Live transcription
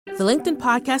The LinkedIn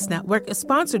Podcast Network is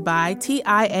sponsored by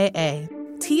TIAA.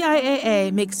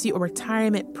 TIAA makes you a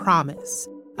retirement promise,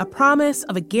 a promise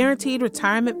of a guaranteed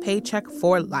retirement paycheck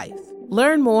for life.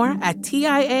 Learn more at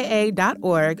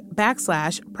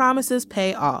TIAA.org/promises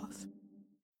pay off.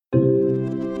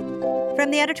 From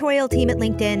the editorial team at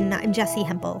LinkedIn, I'm Jessi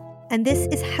Hempel, and this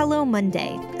is Hello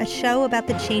Monday, a show about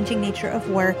the changing nature of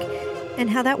work and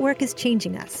how that work is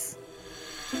changing us.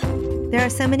 There are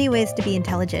so many ways to be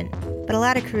intelligent, but a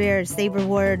lot of careers, they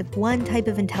reward one type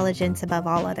of intelligence above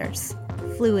all others,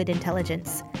 fluid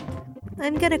intelligence.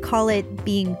 I'm going to call it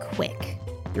being quick.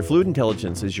 Your fluid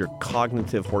intelligence is your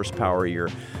cognitive horsepower, your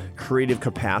creative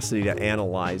capacity to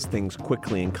analyze things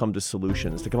quickly and come to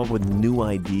solutions, to come up with new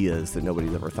ideas that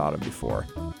nobody's ever thought of before.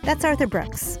 That's Arthur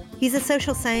Brooks. He's a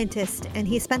social scientist, and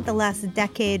he spent the last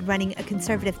decade running a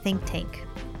conservative think tank,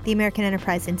 the American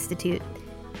Enterprise Institute.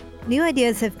 New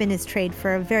ideas have been his trade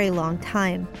for a very long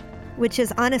time, which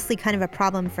is honestly kind of a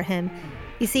problem for him.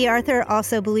 You see, Arthur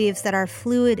also believes that our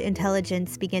fluid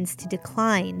intelligence begins to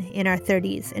decline in our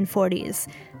 30s and 40s,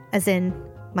 as in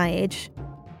my age.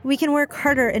 We can work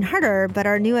harder and harder, but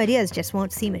our new ideas just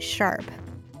won't seem as sharp.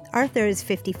 Arthur is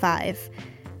 55,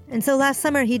 and so last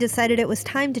summer he decided it was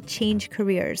time to change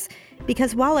careers,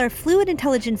 because while our fluid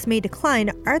intelligence may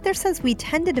decline, Arthur says we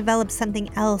tend to develop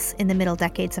something else in the middle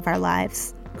decades of our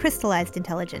lives, crystallized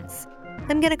intelligence.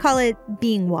 I'm going to call it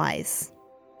being wise.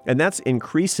 And that's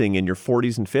increasing in your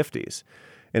 40s and 50s.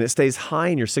 And it stays high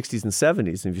in your 60s and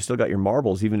 70s. And if you still got your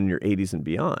marbles, even in your 80s and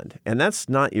beyond. And that's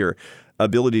not your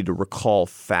ability to recall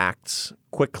facts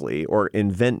quickly or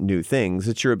invent new things.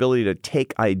 It's your ability to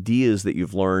take ideas that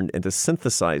you've learned and to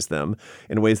synthesize them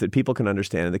in ways that people can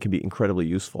understand and that can be incredibly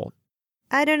useful.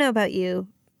 I don't know about you,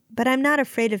 but I'm not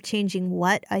afraid of changing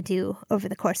what I do over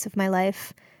the course of my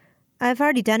life. I've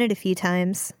already done it a few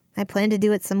times. I plan to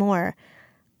do it some more.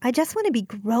 I just want to be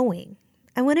growing.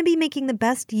 I want to be making the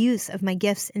best use of my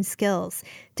gifts and skills,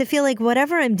 to feel like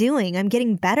whatever I'm doing, I'm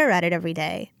getting better at it every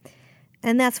day.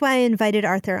 And that's why I invited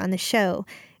Arthur on the show.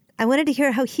 I wanted to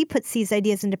hear how he puts these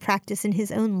ideas into practice in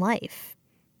his own life.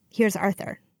 Here's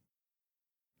Arthur.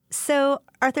 So,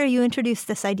 Arthur, you introduced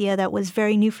this idea that was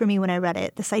very new for me when I read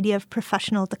it, this idea of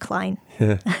professional decline.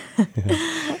 But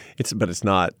it's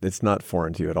not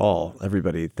foreign to you at all.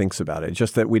 Everybody thinks about it.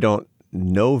 Just that we don't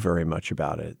know very much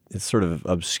about it. It's sort of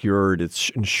obscured. It's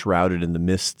enshrouded in the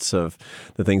mists of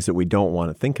the things that we don't want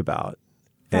to think about.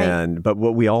 Right. But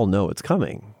what we all know, it's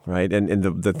coming, right? And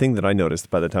the thing that I noticed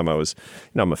by the time I was,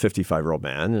 I'm a 55-year-old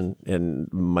man, and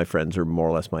my friends are more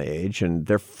or less my age, and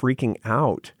they're freaking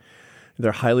out.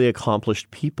 They're highly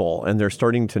accomplished people, and they're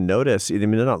starting to notice. I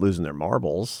mean, they're not losing their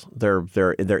marbles.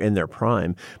 They're in their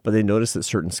prime, but they notice that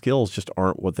certain skills just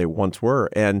aren't what they once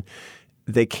were, and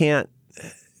they can't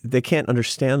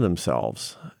understand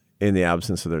themselves in the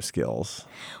absence of their skills.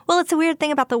 Well, it's a weird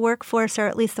thing about the workforce, or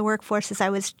at least the workforces I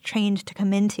was trained to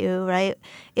come into, right?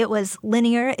 It was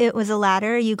linear. It was a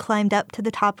ladder. You climbed up to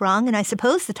the top rung, and I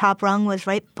suppose the top rung was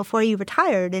right before you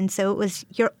retired, and so it was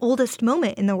your oldest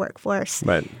moment in the workforce.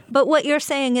 Right. But what you're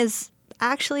saying is,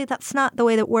 actually, that's not the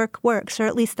way that work works, or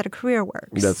at least that a career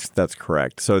works. That's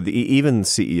correct. So even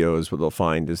CEOs, what they'll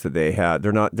find is that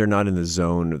they're not in the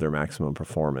zone of their maximum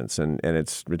performance, and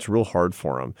it's real hard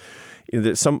for them.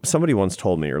 Somebody once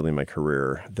told me early in my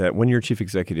career that when you're chief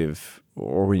executive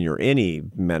or when you're any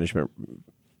management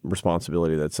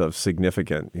responsibility that's of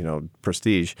significant,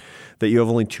 prestige, that you have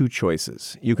only two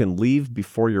choices. You can leave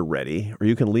before you're ready, or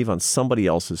you can leave on somebody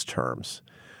else's terms.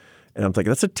 And I'm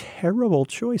thinking, that's a terrible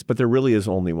choice, but there really is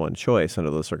only one choice under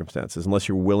those circumstances, unless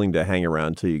you're willing to hang around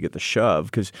until you get the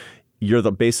shove, because you're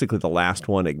basically the last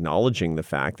one acknowledging the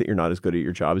fact that you're not as good at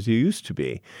your job as you used to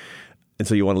be. And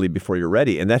so you want to leave before you're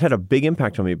ready. And that had a big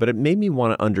impact on me, but it made me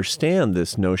want to understand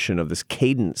this notion of this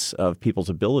cadence of people's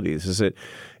abilities. Is it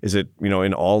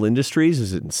in all industries?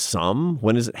 Is it in some?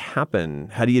 When does it happen?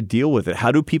 How do you deal with it?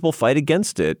 How do people fight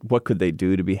against it? What could they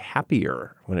do to be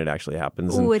happier when it actually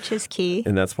happens? Which is key.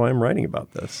 And that's why I'm writing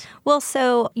about this. Well,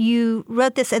 so you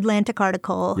wrote this Atlantic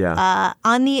article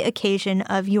on the occasion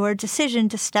of your decision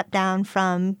to step down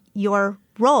from your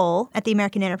role at the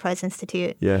American Enterprise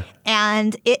Institute. Yeah.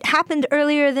 And it happened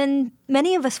earlier than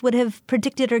many of us would have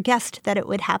predicted or guessed that it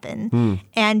would happen.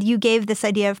 And you gave this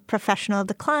idea of professional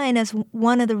decline as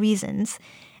one of the reasons.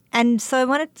 And so I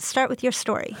wanted to start with your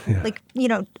story.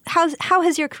 Yeah. How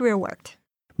has your career worked?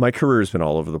 My career has been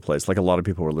all over the place, like a lot of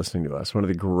people who are listening to us. One of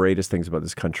the greatest things about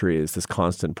this country is this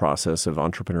constant process of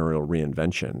entrepreneurial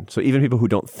reinvention. So even people who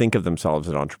don't think of themselves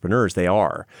as entrepreneurs, they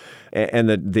are. And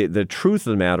the truth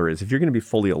of the matter is, if you're going to be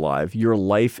fully alive, your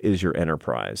life is your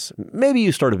enterprise. Maybe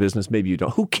you start a business, maybe you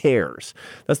don't. Who cares?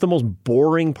 That's the most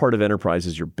boring part of enterprise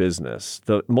is your business.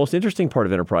 The most interesting part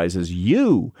of enterprise is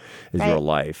you, is your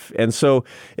life. And so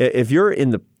if you're in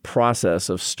the process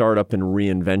of startup and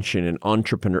reinvention and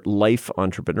life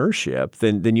entrepreneurship,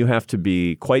 then you have to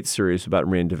be quite serious about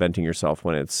reinventing yourself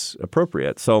when it's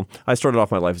appropriate. So I started off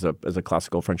my life as a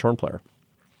classical French horn player.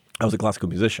 I was a classical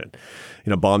musician,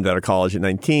 bombed out of college at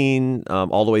 19.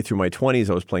 All the way through my 20s,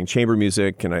 I was playing chamber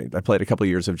music, and I played a couple of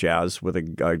years of jazz with a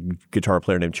guitar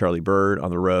player named Charlie Bird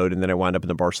on the road, and then I wound up in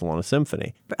the Barcelona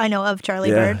Symphony. I know of Charlie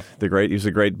Bird. He was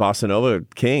a great bossa nova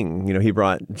king. He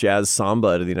brought jazz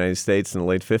samba to the United States in the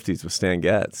late 50s with Stan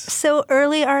Getz. So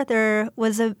early Arthur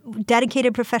was a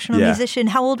dedicated professional musician.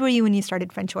 How old were you when you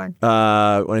started French horn? When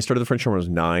I started the French horn, I was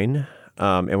 9,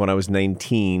 and when I was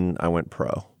 19, I went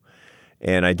pro.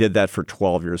 And I did that for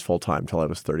 12 years full-time till I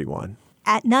was 31.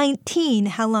 At 19,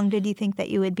 how long did you think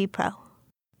that you would be pro?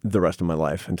 The rest of my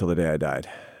life, until the day I died.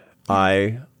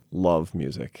 I love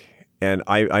music. And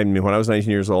I mean, when I was 19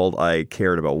 years old, I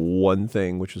cared about one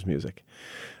thing, which was music.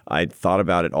 I thought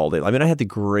about it all day. I mean, I had the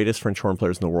greatest French horn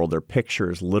players in the world. Their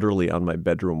pictures literally on my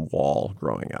bedroom wall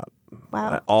growing up.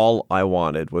 Wow. All I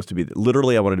wanted was to be,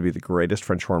 literally, I wanted to be the greatest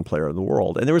French horn player in the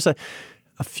world. And there was a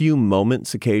few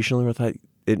moments occasionally where I thought,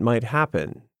 it might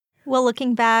happen. Well,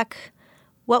 looking back,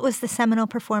 what was the seminal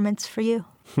performance for you?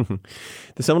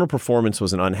 The seminal performance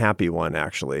was an unhappy one,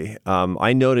 actually.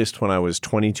 I noticed when I was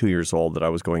 22 years old that I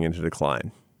was going into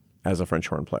decline as a French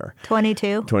horn player.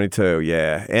 22? 22,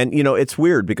 yeah. And, it's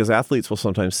weird because athletes will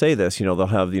sometimes say this. They'll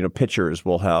have, pitchers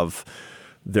will have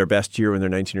their best year when they're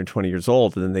 19 or 20 years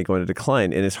old, and then they go into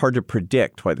decline. And it's hard to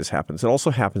predict why this happens. It also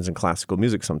happens in classical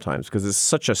music sometimes because it's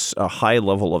such a high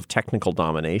level of technical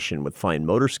domination with fine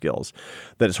motor skills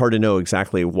that it's hard to know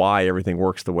exactly why everything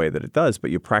works the way that it does,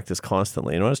 but you practice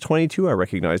constantly. And when I was 22, I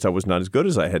recognized I was not as good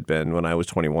as I had been when I was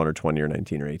 21 or 20 or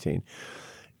 19 or 18.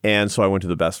 And so I went to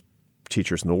the best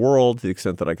teachers in the world to the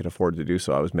extent that I could afford to do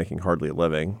so. I was making hardly a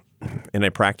living. And I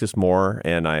practiced more,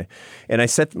 and I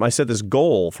set this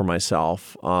goal for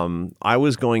myself. I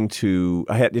was going to.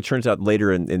 It turns out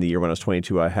later in the year when I was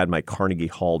 22, I had my Carnegie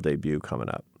Hall debut coming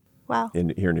up. Wow!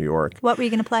 Here in New York. What were you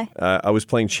going to play? I was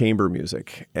playing chamber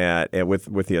music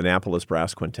with the Annapolis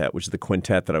Brass Quintet, which is the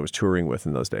quintet that I was touring with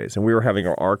in those days, and we were having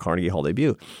our Carnegie Hall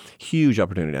debut. Huge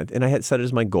opportunity, and I had set it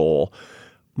as my goal.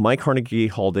 My Carnegie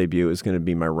Hall debut is going to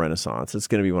be my renaissance. It's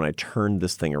going to be when I turn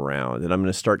this thing around and I'm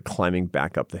going to start climbing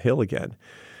back up the hill again.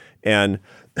 And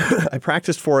I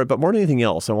practiced for it, but more than anything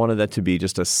else, I wanted that to be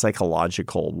just a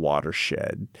psychological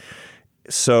watershed.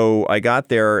 So I got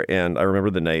there, and I remember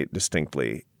the night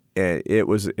distinctly. And it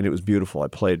was beautiful. I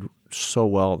played so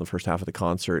well in the first half of the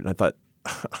concert, and I thought,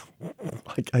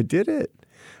 I did it.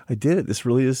 I did it. This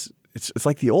really is. It's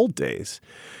like the old days.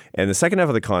 And the second half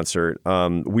of the concert,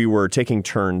 we were taking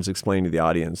turns explaining to the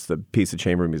audience the piece of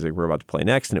chamber music we're about to play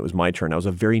next, and it was my turn. I was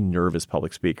a very nervous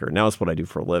public speaker. Now it's what I do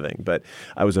for a living, but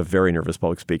I was a very nervous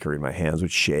public speaker, and my hands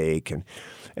would shake. And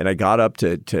I got up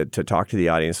to talk to the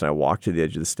audience, and I walked to the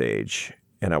edge of the stage,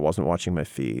 and I wasn't watching my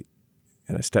feet.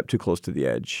 And I stepped too close to the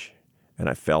edge, and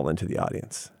I fell into the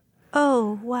audience.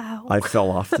 Oh, wow. I fell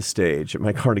off the stage at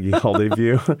my Carnegie Hall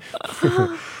debut.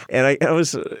 And I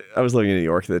was living in New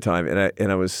York at the time, and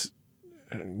I was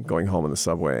going home in the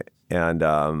subway. And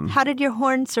how did your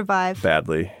horn survive?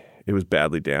 Badly. It was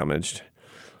badly damaged.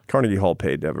 Carnegie Hall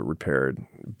paid to have it repaired.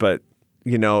 But,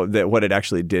 that what it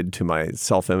actually did to my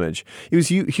self-image, it was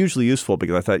hugely useful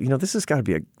because I thought, this has got to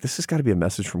be a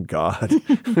message from God.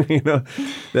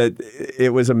 That it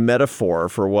was a metaphor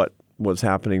for what was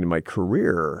happening to my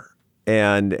career.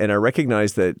 And I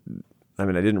recognized that, I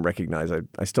didn't recognize,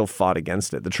 I still fought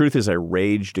against it. The truth is I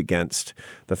raged against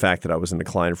the fact that I was in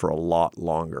decline for a lot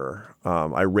longer.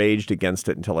 I raged against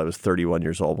it until I was 31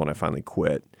 years old when I finally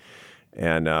quit.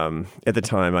 And at the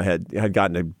time, I had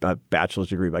gotten a bachelor's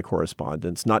degree by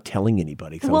correspondence, not telling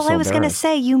anybody. Well, I was going to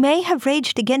say, you may have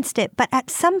raged against it, but at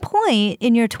some point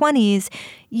in your 20s,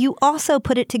 you also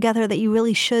put it together that you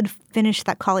really should finish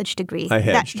that college degree. I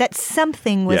hedged. That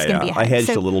something was going to be ahead. I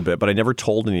hedged a little bit, but I never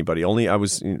told anybody.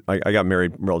 I got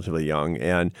married relatively young,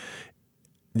 and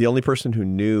the only person who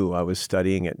knew I was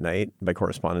studying at night by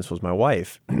correspondence was my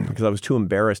wife, because I was too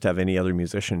embarrassed to have any other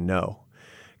musician know,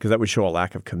 because that would show a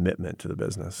lack of commitment to the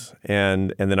business.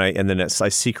 And then I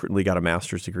secretly got a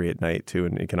master's degree at night too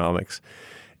in economics.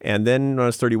 And then when I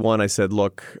was 31, I said,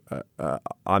 look,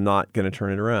 I'm not going to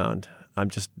turn it around. I'm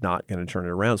just not going to turn it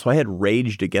around. So I had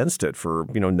raged against it for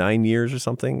 9 years or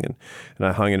something, and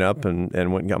I hung it up and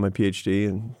went and got my PhD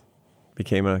and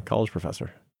became a college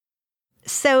professor.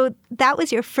 So that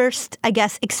was your first, I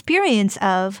guess, experience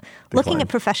of looking at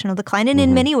professional decline. And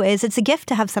in many ways, it's a gift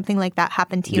to have something like that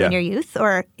happen to you in your youth,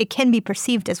 or it can be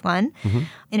perceived as one.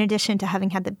 In addition to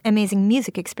having had the amazing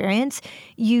music experience,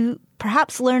 you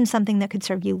perhaps learned something that could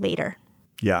serve you later.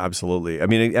 Yeah, absolutely. I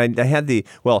mean, I had to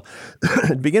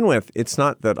begin with, it's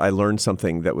not that I learned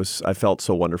something that I felt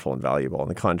so wonderful and valuable. On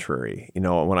the contrary,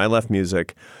 when I left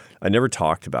music, I never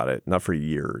talked about it, not for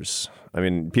years. I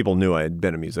mean, people knew I had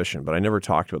been a musician, but I never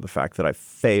talked about the fact that I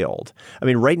failed. I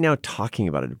mean, right now, talking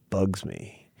about it bugs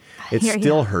me. It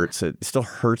still hurts. It still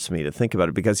hurts me to think about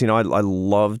it because, I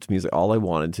loved music. All I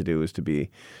wanted to do was to be,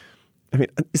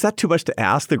 is that too much to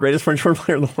ask? The greatest French horn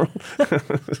player in the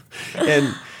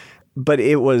world? But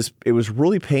it was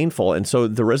really painful. And so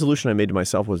the resolution I made to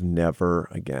myself was never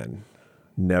again.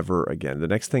 Never again. The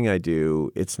next thing I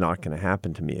do, it's not going to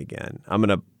happen to me again. I'm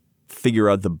going to figure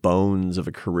out the bones of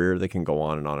a career that can go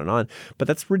on and on and on. But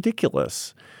that's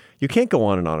ridiculous. You can't go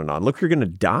on and on and on. Look, you're going to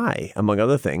die, among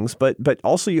other things. But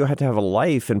also you have to have a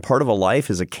life. And part of a life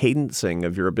is a cadencing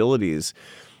of your abilities.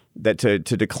 That to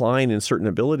decline in certain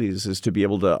abilities is to be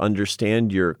able to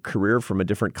understand your career from a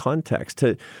different context.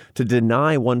 To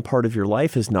deny one part of your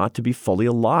life is not to be fully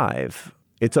alive.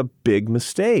 It's a big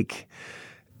mistake.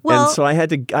 Well, and so I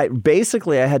had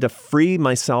to free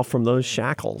myself from those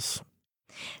shackles.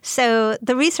 So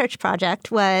the research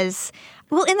project was,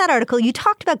 in that article, you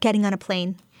talked about getting on a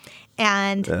plane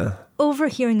and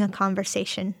overhearing a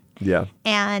conversation. Yeah.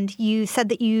 And you said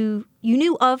that you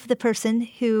knew of the person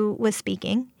who was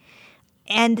speaking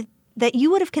and that you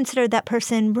would have considered that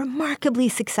person remarkably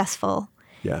successful.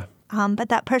 Yeah. But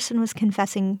that person was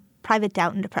confessing private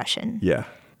doubt and depression. Yeah.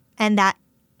 And that,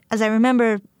 as I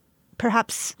remember,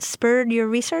 perhaps spurred your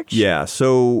research? Yeah.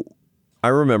 So I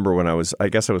remember when I was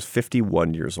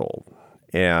 51 years old,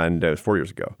 and it was 4 years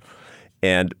ago,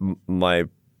 and my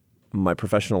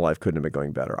professional life couldn't have been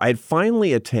going better. I had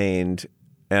finally attained,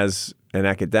 as an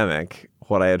academic,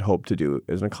 what I had hoped to do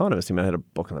as an economist. I had a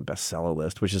book on the bestseller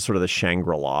list, which is sort of the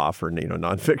Shangri-La for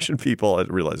nonfiction people. I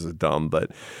realize it's dumb,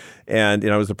 and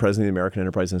I was the president of the American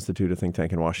Enterprise Institute, a think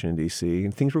tank in Washington, D.C.,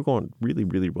 and things were going really,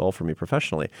 really well for me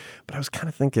professionally. But I was kind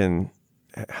of thinking,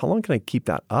 how long can I keep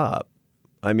that up?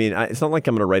 It's not like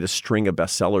I'm going to write a string of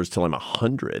bestsellers till I'm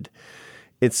 100.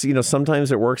 It's,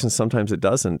 sometimes it works and sometimes it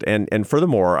doesn't. And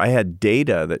furthermore, I had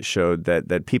data that showed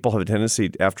that people have a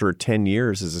tendency after 10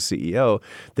 years as a CEO,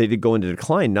 they go into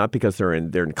decline, not because they're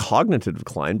in cognitive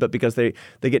decline, but because they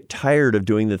get tired of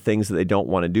doing the things that they don't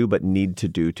want to do but need to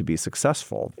do to be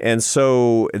successful. And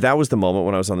so that was the moment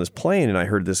when I was on this plane and I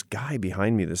heard this guy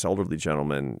behind me, this elderly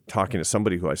gentleman, talking to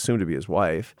somebody who I assumed to be his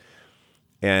wife.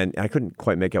 And I couldn't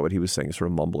quite make out what he was saying,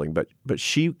 sort of mumbling. But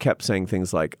she kept saying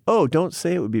things like, "Oh, don't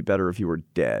say it would be better if you were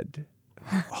dead."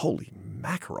 Holy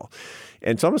mackerel.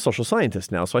 And so I'm a social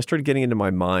scientist now. So I started getting into my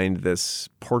mind this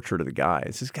portrait of the guy.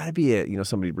 It's got to be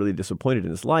somebody really disappointed in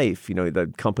his life.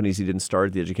 The companies he didn't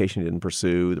start, the education he didn't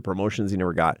pursue, the promotions he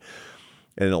never got.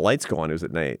 And the lights go on. It was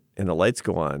at night. And the lights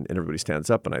go on and everybody stands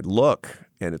up. And I look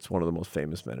and it's one of the most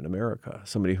famous men in America.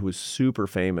 Somebody who was super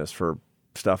famous for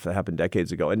stuff that happened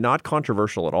decades ago and not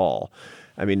controversial at all.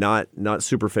 Not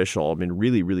superficial.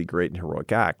 Really, really great and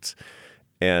heroic acts.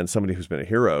 And somebody who's been a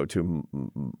hero to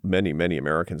many, many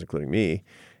Americans, including me.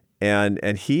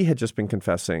 And he had just been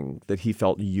confessing that he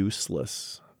felt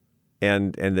useless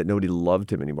and that nobody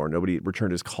loved him anymore. Nobody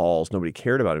returned his calls. Nobody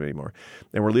cared about him anymore.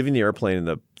 And we're leaving the airplane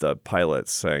and the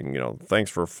pilot's saying, "Thanks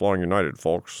for flying United,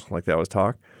 folks," like that was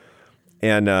talk.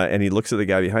 And he looks at the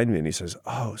guy behind me and he says,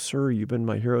 "Oh, sir, you've been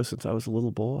my hero since I was a little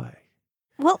boy."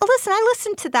 Well, listen, I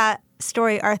listened to that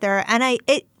story, Arthur, and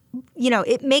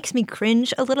it makes me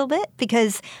cringe a little bit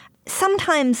because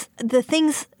sometimes the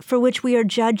things for which we are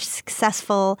judged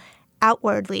successful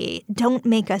outwardly don't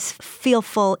make us feel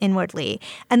full inwardly.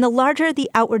 And the larger the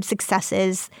outward success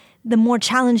is, the more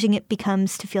challenging it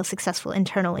becomes to feel successful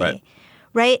internally.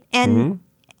 Right? And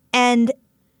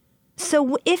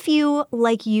so if you,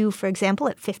 like you, for example,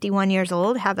 at 51 years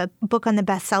old, have a book on the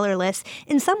bestseller list,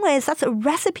 in some ways that's a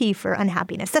recipe for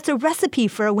unhappiness. That's a recipe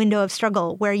for a window of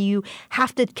struggle where you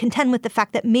have to contend with the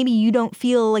fact that maybe you don't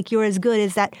feel like you're as good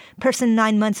as that person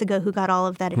 9 months ago who got all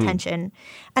of that attention.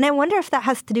 And I wonder if that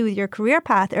has to do with your career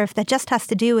path or if that just has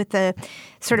to do with the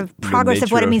sort of progress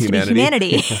of what it means to be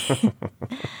humanity.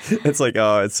 It's like,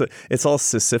 it's all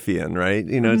Sisyphean, right?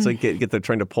 It's like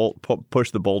trying to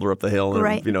push the boulder up the hill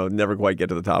and, never quite get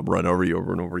to the top, run over you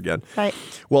over and over again. Right.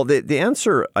 Well, the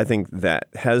answer, I think, that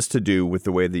has to do with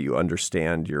the way that you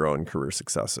understand your own career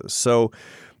successes. So,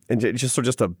 just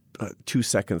 2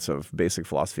 seconds of basic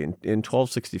philosophy. In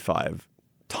 1265,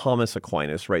 Thomas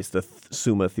Aquinas writes the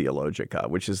Summa Theologica,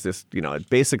 which is this, it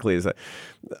basically is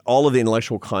all of the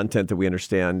intellectual content that we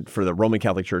understand for the Roman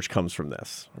Catholic Church comes from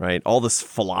this, right? All this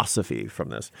philosophy from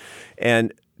this.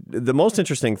 And the most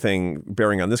interesting thing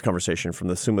bearing on this conversation from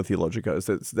the Summa Theologica is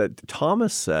that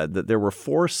Thomas said that there were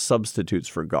 4 substitutes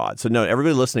for God. So no,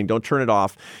 everybody listening, don't turn it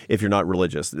off if you're not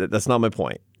religious. That's not my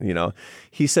point.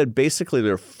 He said basically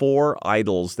there are 4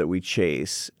 idols that we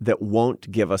chase that won't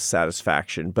give us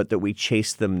satisfaction, but that we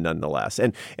chase them nonetheless.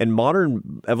 And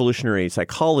modern evolutionary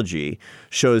psychology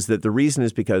shows that the reason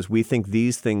is because we think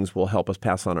these things will help us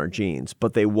pass on our genes,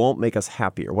 but they won't make us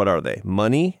happier. What are they?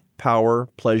 Money, power,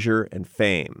 pleasure, and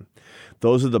fame.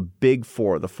 Those are the big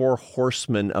 4, the 4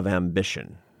 horsemen of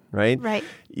ambition, right? Right.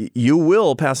 You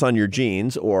will pass on your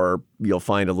genes, or you'll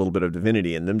find a little bit of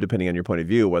divinity in them, depending on your point of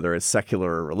view, whether it's secular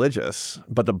or religious.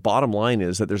 But the bottom line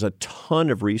is that there's a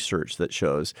ton of research that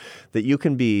shows that you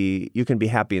can be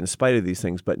happy in spite of these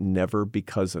things, but never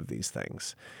because of these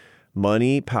things.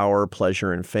 Money, power,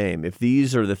 pleasure, and fame. If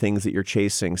these are the things that you're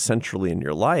chasing centrally in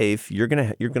your life, you're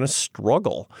gonna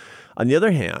struggle. On the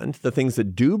other hand, the things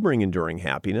that do bring enduring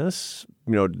happiness,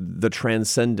 the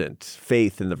transcendent,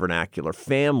 faith in the vernacular,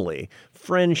 family,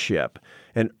 friendship,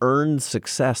 and earned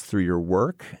success through your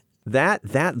work,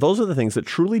 those are the things that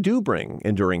truly do bring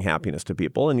enduring happiness to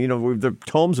people. And the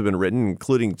tomes have been written,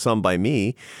 including some by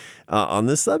me, on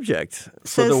this subject.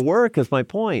 So the work is my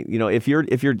point. If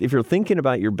you're thinking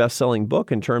about your best-selling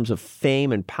book in terms of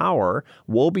fame and power,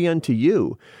 woe be unto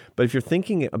you. But if you're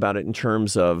thinking about it in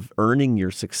terms of earning your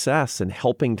success and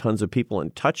helping tons of people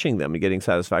and touching them and getting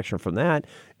satisfaction from that,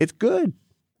 it's good.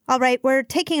 All right, we're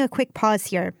taking a quick pause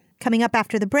here. Coming up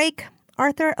after the break,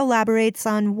 Arthur elaborates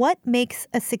on what makes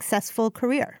a successful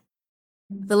career.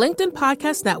 The LinkedIn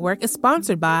Podcast Network is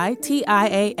sponsored by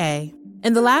TIAA.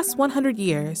 In the last 100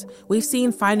 years, we've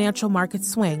seen financial markets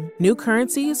swing, new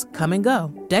currencies come and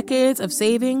go, decades of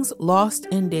savings lost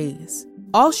in days,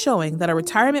 all showing that a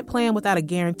retirement plan without a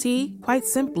guarantee, quite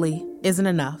simply, isn't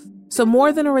enough. So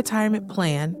more than a retirement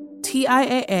plan,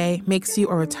 TIAA makes you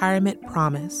a retirement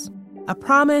promise. A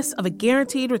promise of a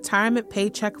guaranteed retirement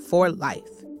paycheck for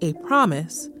life. A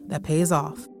promise that pays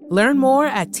off. Learn more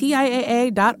at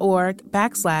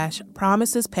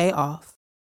TIAA.org/promisespayoff.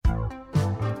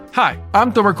 Hi,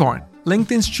 I'm Tomer Cohen,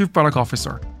 LinkedIn's Chief Product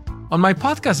Officer. On my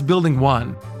podcast, Building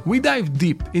One, we dive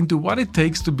deep into what it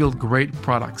takes to build great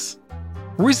products.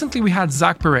 Recently, we had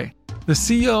Zach Perret, the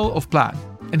CEO of Plaid,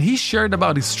 and he shared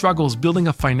about his struggles building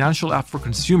a financial app for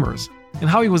consumers and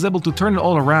how he was able to turn it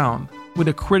all around with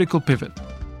a critical pivot.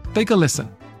 Take a listen.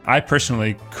 I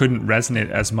personally couldn't resonate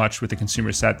as much with the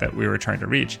consumer set that we were trying to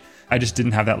reach. I just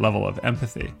didn't have that level of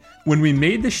empathy. When we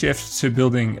made the shift to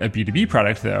building a B2B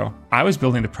product, though, I was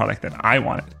building the product that I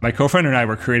wanted. My co-founder and I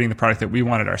were creating the product that we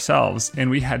wanted ourselves, and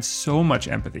we had so much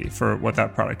empathy for what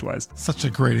that product was. Such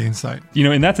a great insight.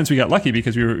 In that sense, we got lucky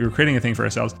because we were creating a thing for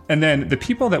ourselves. And then the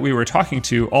people that we were talking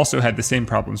to also had the same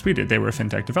problems we did. They were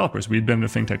fintech developers. We'd been a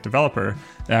fintech developer.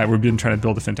 We'd been trying to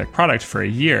build a fintech product for a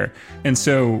year. And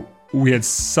so we had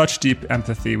such deep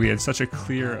empathy. We had such a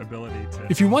clear ability to...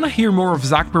 If you want to hear more of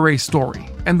Zach Perret's story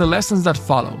and the lessons that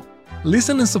follow,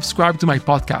 listen and subscribe to my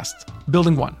podcast,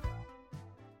 Building One.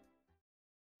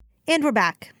 And we're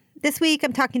back. This week,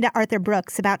 I'm talking to Arthur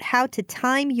Brooks about how to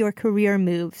time your career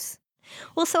moves.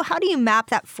 Well, so how do you map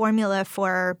that formula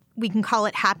for, we can call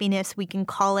it happiness, we can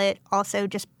call it also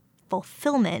just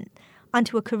fulfillment,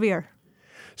 onto a career?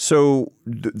 So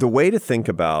the way to think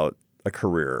about a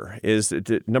career is,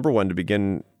 number one, to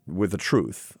begin with the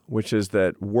truth, which is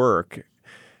that work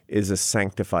is a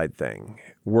sanctified thing.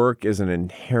 Work is an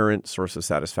inherent source of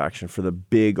satisfaction for the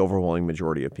big, overwhelming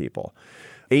majority of people.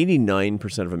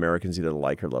 89% of Americans either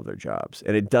like or love their jobs.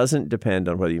 And it doesn't depend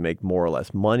on whether you make more or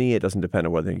less money. It doesn't depend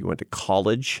on whether you went to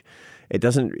college. It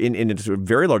doesn't, to a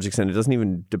very large extent, it doesn't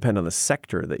even depend on the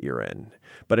sector that you're in.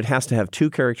 But it has to have 2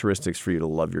 characteristics for you to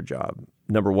love your job.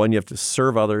 Number one, you have to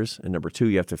serve others. And number 2,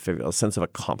 you have to feel a sense of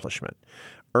accomplishment.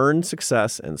 Earned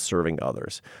success and serving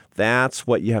others. That's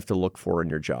what you have to look for in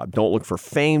your job. Don't look for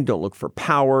fame. Don't look for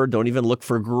power. Don't even look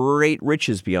for great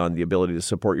riches beyond the ability to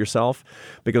support yourself,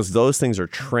 because those things are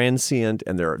transient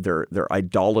and they're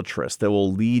idolatrous. They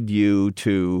will lead you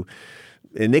to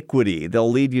iniquity.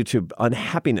 They'll lead you to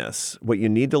unhappiness. What you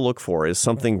need to look for is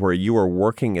something where you are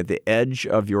working at the edge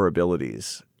of your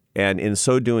abilities. And in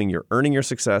so doing, you're earning your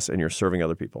success and you're serving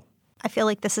other people. I feel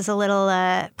like this is a little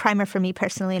primer for me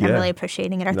personally, and I'm really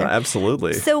appreciating it, Arthur. No,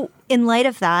 absolutely. So in light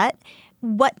of that,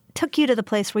 what took you to the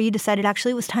place where you decided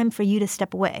actually it was time for you to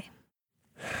step away?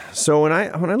 So when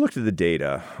I looked at the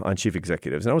data on chief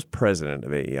executives, and I was president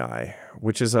of AEI,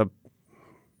 which is a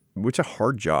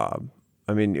hard job.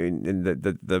 I mean,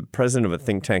 the president of a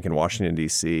think tank in Washington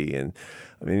D.C. and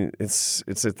I mean it's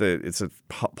a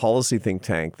policy think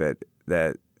tank that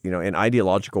in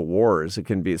ideological wars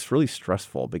it's really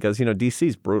stressful because D.C.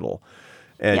 is brutal,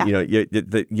 and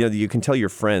you can tell your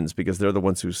friends because they're the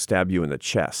ones who stab you in the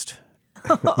chest.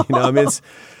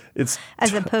 It's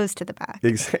as opposed to the back.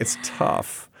 It's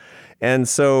tough. And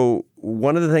so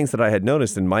one of the things that I had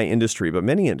noticed in my industry, but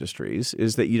many industries,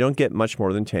 is that you don't get much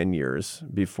more than 10 years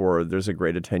before there's a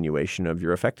great attenuation of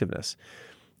your effectiveness.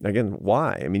 Again,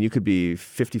 why? I mean, you could be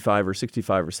 55 or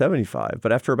 65 or 75,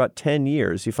 but after about 10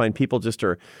 years, you find people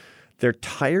they're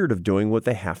tired of doing what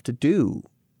they have to do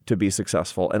to be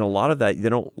successful. And a lot of that they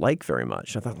don't like very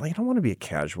much. I thought, I don't want to be a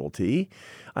casualty.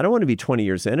 I don't want to be 20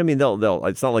 years in. I mean,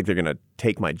 it's not like they're going to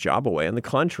take my job away. On the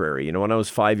contrary, when I was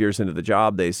 5 years into the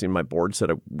job, my board said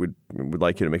I would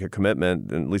like you to make a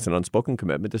commitment, at least an unspoken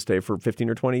commitment, to stay for 15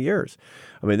 or 20 years.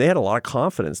 I mean, they had a lot of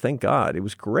confidence. Thank God. It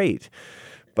was great.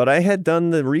 But I had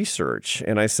done the research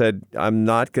and I said, I'm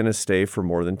not going to stay for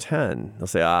more than 10. They'll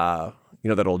say,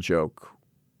 that old joke.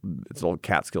 It's an old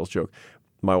Catskills joke.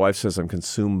 My wife says I'm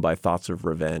consumed by thoughts of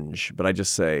revenge, but I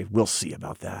just say, we'll see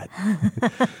about that.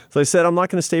 So I said, I'm not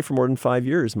going to stay for more than 5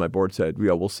 years. My board said,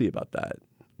 yeah, we'll see about that.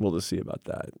 We'll just see about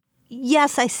that.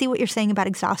 Yes, I see what you're saying about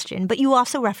exhaustion, but you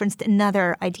also referenced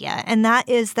another idea, and that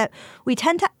is that we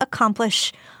tend to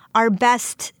accomplish our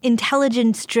best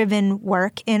intelligence-driven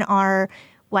work in our,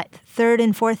 third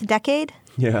and fourth decade?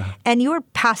 Yeah. And you were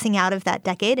passing out of that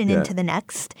decade and into the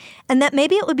next. And that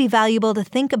maybe it would be valuable to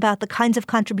think about the kinds of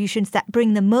contributions that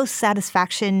bring the most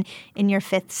satisfaction in your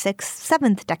fifth, sixth,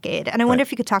 seventh decade. And I wonder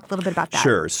if you could talk a little bit about that.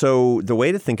 Sure. So the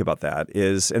way to think about that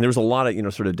is, and there's a lot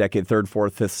of, sort of decade, third,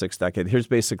 fourth, fifth, sixth decade. Here's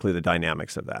basically the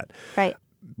dynamics of that. Right.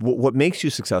 What makes you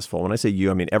successful, when I say you,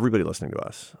 I mean everybody listening to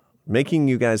us, making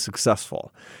you guys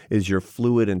successful is your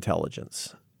fluid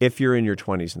intelligence. If you're in your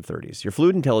 20s and 30s. Your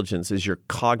fluid intelligence is your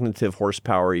cognitive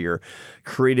horsepower, your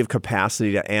creative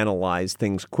capacity to analyze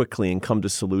things quickly and come to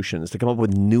solutions, to come up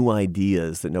with new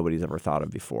ideas that nobody's ever thought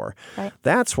of before. Right.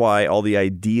 That's why all the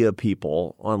idea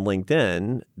people on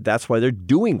LinkedIn, that's why they're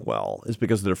doing well, is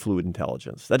because of their fluid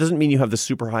intelligence. That doesn't mean you have the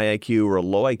super high IQ or a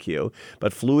low IQ,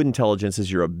 but fluid intelligence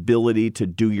is your ability to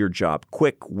do your job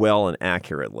quick, well, and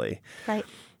accurately. Right.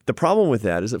 The problem with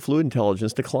that is that fluid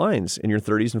intelligence declines in your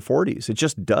 30s and 40s. It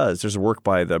just does. There's a work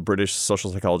by the British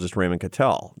social psychologist Raymond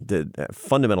Cattell, did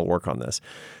fundamental work on this.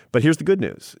 But here's the good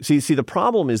news. See, the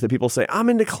problem is that people say, I'm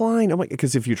in decline.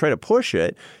 Because if you try to push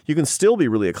it, you can still be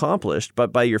really accomplished.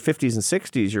 But by your 50s and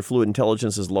 60s, your fluid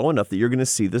intelligence is low enough that you're going to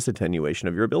see this attenuation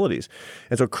of your abilities.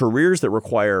 And so careers that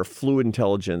require fluid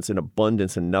intelligence in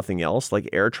abundance and nothing else, like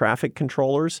air traffic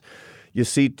controllers, you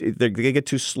see, they get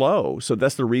too slow. So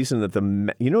that's the reason that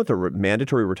what the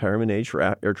mandatory retirement age for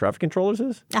air traffic controllers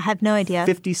is? I have no idea.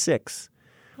 56.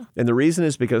 And the reason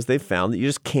is because they found that you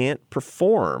just can't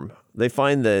perform. They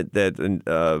find that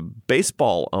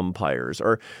baseball umpires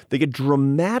they get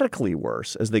dramatically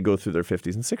worse as they go through their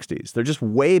 50s and 60s. They're just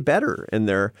way better in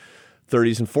their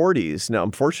 30s and 40s. Now,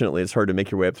 unfortunately, it's hard to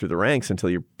make your way up through the ranks until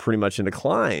you're pretty much in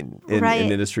decline in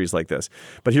industries like this.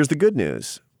 But here's the good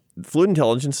news. Fluid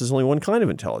intelligence is only one kind of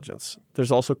intelligence. There's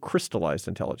also crystallized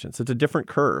intelligence. It's a different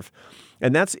curve.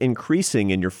 And that's increasing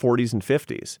in your 40s and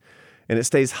 50s. And it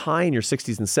stays high in your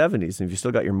 60s and 70s. And if you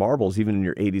still got your marbles, even in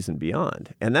your 80s and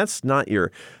beyond. And that's not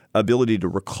your ability to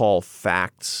recall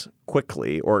facts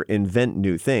quickly or invent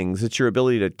new things. It's your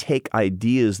ability to take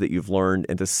ideas that you've learned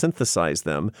and to synthesize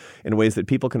them in ways that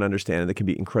people can understand and that can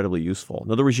be incredibly useful.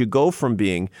 In other words, you go from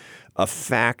being a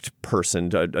fact person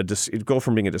to go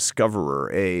from being a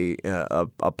discoverer,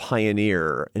 a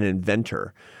pioneer, an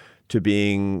inventor, to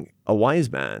being a wise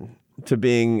man, to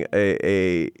being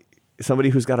somebody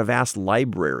who's got a vast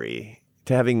library,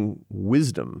 to having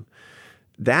wisdom.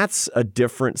 That's a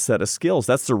different set of skills.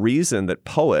 That's the reason that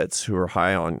poets who are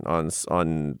high on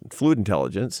fluid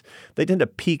intelligence, they tend to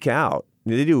peak out.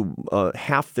 They do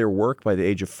half their work by the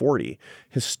age of 40.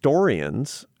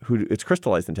 Historians, it's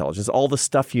crystallized intelligence, all the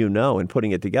stuff you know and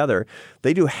putting it together,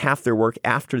 they do half their work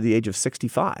after the age of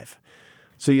 65.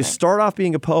 So you start off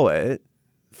being a poet,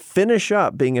 finish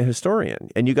up being a historian,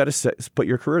 and you got to put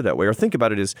your career that way. Or think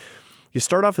about it as you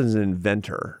start off as an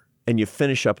inventor and you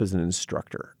finish up as an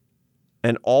instructor.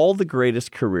 And all the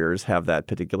greatest careers have that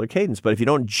particular cadence. But if you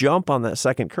don't jump on that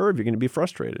second curve, you're going to be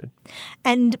frustrated.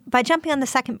 And by jumping on the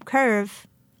second curve,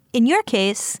 in your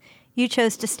case, you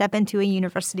chose to step into a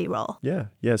university role.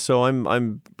 Yeah. So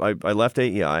I left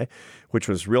AEI, which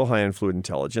was real high-end fluid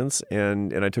intelligence,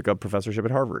 and I took up professorship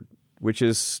at Harvard, which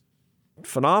is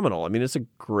phenomenal. I mean, it's a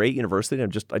great university.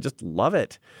 And I just love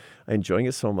it. I'm enjoying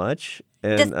it so much,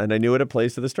 and I knew it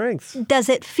plays to the strengths. Does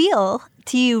it feel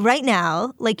to you right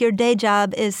now like your day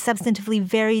job is substantively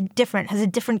very different, has a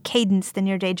different cadence than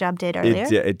your day job did earlier?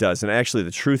 It does. And actually,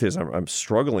 the truth is I'm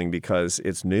struggling because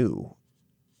it's new.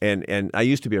 And I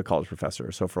used to be a college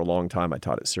professor. So for a long time, I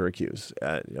taught at Syracuse,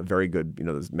 a very good,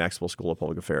 the Maxwell School of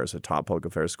Public Affairs, a top public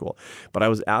affairs school. But I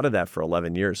was out of that for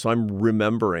 11 years. So I'm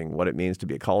remembering what it means to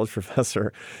be a college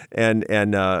professor. And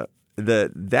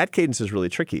that cadence is really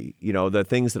tricky, the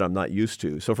things that I'm not used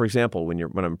to. So for example,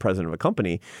 when I'm president of a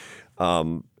company,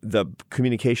 the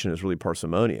communication is really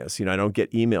parsimonious. I don't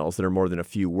get emails that are more than a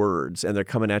few words, and they're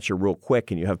coming at you real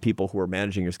quick, and you have people who are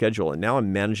managing your schedule. And now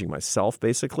I'm managing myself,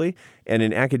 basically. And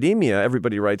in academia,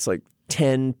 everybody writes like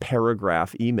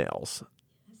 10-paragraph emails.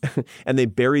 And they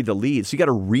bury the lead. So you got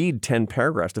to read 10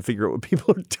 paragraphs to figure out what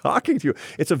people are talking to you.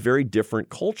 It's a very different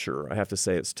culture. I have to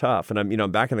say it's tough. And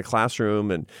I'm back in the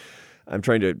classroom, and I'm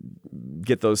trying to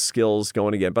get those skills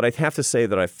going again. But I have to say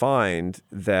that I find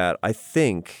that I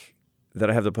think that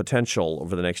I have the potential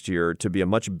over the next year to be a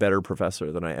much better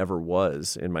professor than I ever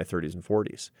was in my 30s and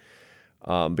 40s.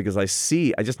 Because I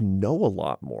just know a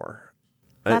lot more.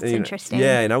 That's interesting.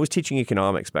 Yeah, and I was teaching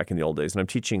economics back in the old days, and I'm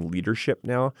teaching leadership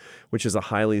now, which is a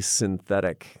highly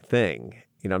synthetic thing.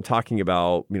 I'm talking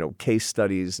about, case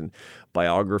studies and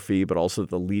biography, but also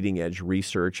the leading edge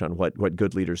research on what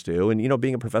good leaders do. And,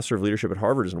 being a professor of leadership at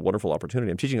Harvard is a wonderful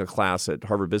opportunity. I'm teaching a class at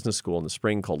Harvard Business School in the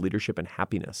spring called Leadership and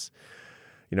Happiness.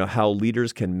 How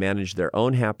leaders can manage their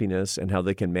own happiness and how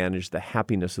they can manage the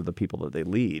happiness of the people that they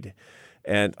lead.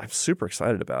 And I'm super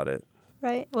excited about it.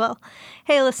 Right. Well,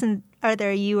 hey, listen,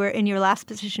 Arthur, you were in your last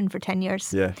position for 10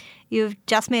 years. Yeah. You've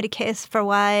just made a case for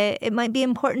why it might be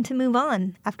important to move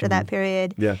on after that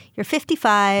period. Yeah. You're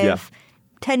 55. Yeah.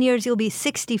 10 years, you'll be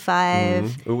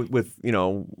 65.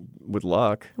 With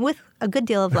luck. With a good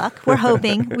deal of luck. We're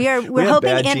hoping. We're we have hoping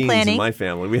bad and genes planning. In my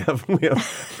family. We have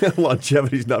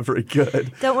longevity's not very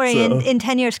good. Don't worry. So. In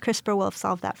 10 years, CRISPR will have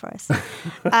solved that for us.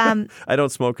 I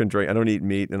don't smoke and drink. I don't eat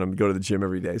meat, and I go to the gym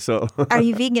every day. So. Are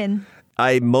you vegan?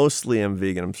 I mostly am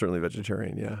vegan. I'm certainly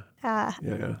vegetarian, yeah.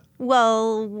 Yeah.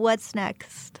 Well, what's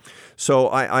next? So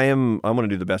I'm going to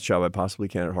do the best job I possibly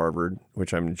can at Harvard,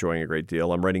 which I'm enjoying a great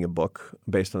deal. I'm writing a book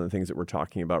based on the things that we're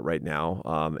talking about right now.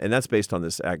 And that's based on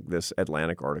this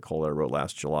Atlantic article that I wrote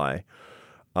last July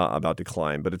about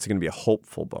decline. But it's going to be a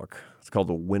hopeful book. It's called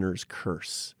The Winner's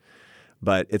Curse.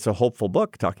 But it's a hopeful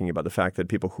book talking about the fact that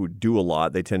people who do a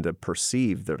lot, they tend to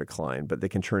perceive their decline, but they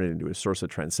can turn it into a source of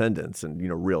transcendence and,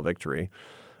 real victory.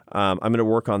 I'm going to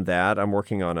work on that. I'm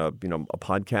working on a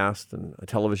podcast and a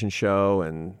television show,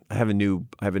 and I have a new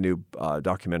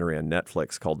documentary on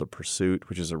Netflix called The Pursuit,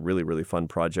 which is a really, really fun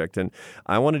project. And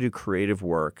I want to do creative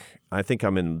work. I think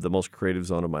I'm in the most creative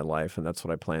zone of my life, and that's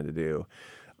what I plan to do.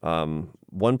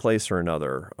 One place or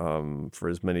another for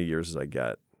as many years as I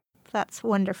get. That's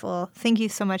wonderful. Thank you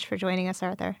so much for joining us,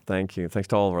 Arthur. Thank you. Thanks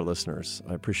to all of our listeners.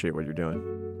 I appreciate what you're doing.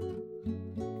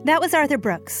 That was Arthur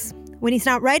Brooks. When he's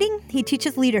not writing, he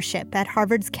teaches leadership at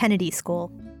Harvard's Kennedy School.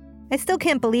 I still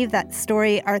can't believe that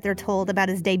story Arthur told about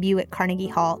his debut at Carnegie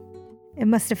Hall. It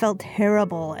must have felt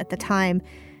terrible at the time,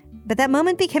 but that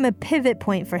moment became a pivot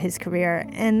point for his career,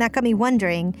 and that got me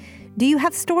wondering, do you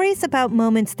have stories about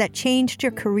moments that changed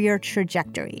your career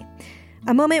trajectory?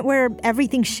 A moment where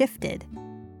everything shifted?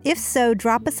 If so,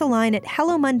 drop us a line at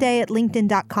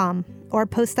hellomonday@linkedin.com or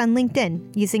post on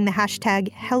LinkedIn using the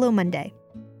hashtag HelloMonday.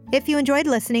 If you enjoyed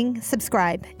listening,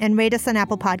 subscribe and rate us on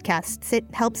Apple Podcasts. It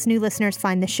helps new listeners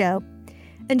find the show.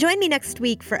 And join me next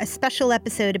week for a special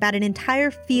episode about an entire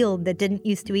field that didn't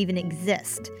used to even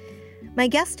exist. My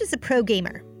guest is a pro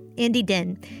gamer, Andy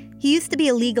Din. He used to be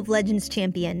a League of Legends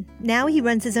champion. Now he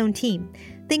runs his own team.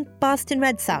 Think Boston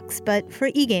Red Sox, but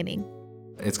for e-gaming.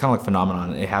 It's kind of like a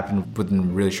phenomenon. It happened within a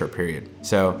really short period.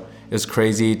 So it was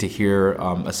crazy to hear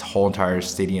a whole entire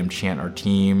stadium chant our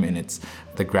team, and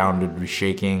the ground would be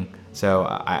shaking. So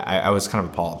I was kind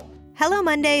of appalled. Hello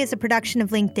Monday is a production of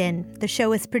LinkedIn. The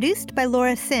show is produced by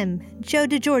Laura Sim. Joe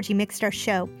DeGiorgi mixed our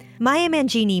show. Maya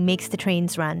Mangini makes the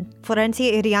trains run.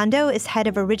 Florencia Iriando is head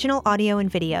of original audio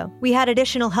and video. We had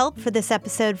additional help for this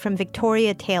episode from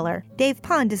Victoria Taylor. Dave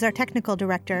Pond is our technical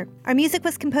director. Our music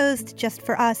was composed just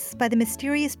for us by the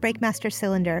mysterious Breakmaster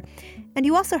Cylinder. And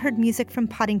you also heard music from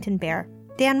Poddington Bear.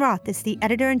 Dan Roth is the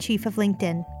editor-in-chief of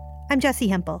LinkedIn. I'm Jessie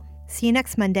Hempel. See you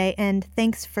next Monday, and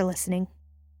thanks for listening.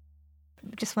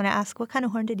 Just want to ask, what kind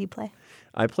of horn did you play?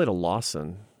 I played a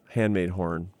Lawson. handmade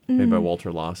horn made by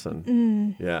Walter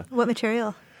Lawson. Yeah. What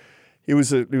material? It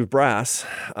was brass.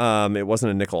 It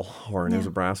wasn't a nickel horn. It was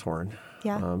a brass horn.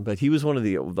 Yeah. But he was one of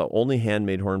the only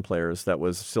handmade horn players that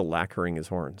was still lacquering his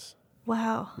horns.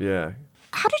 Wow. Yeah.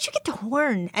 How did you get to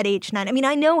horn at age 9? I mean,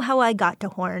 I know how I got to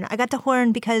horn. I got to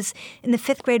horn because in the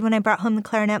 5th grade when I brought home the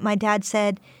clarinet, my dad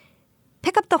said,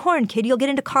 pick up the horn, kid. You'll get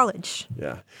into college.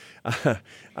 Yeah.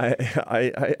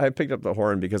 I picked up the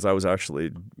horn because I was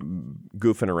actually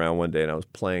goofing around one day and I was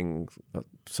playing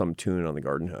some tune on the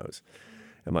garden hose.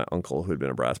 And my uncle, who had been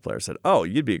a brass player, said, "Oh,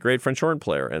 you'd be a great French horn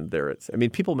player." And there it's. I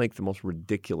mean, people make the most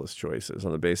ridiculous choices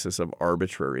on the basis of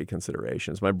arbitrary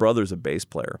considerations. My brother's a bass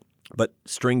player, but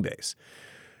string bass,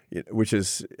 which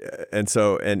is, and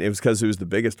it was because it was the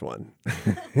biggest one.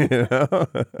 You know?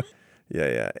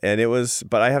 Yeah. And it was,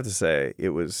 but I have to say, it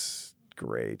was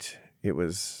great. It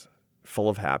was full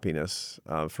of happiness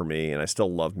for me, and I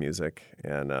still love music,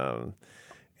 and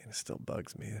it still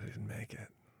bugs me that I didn't make it.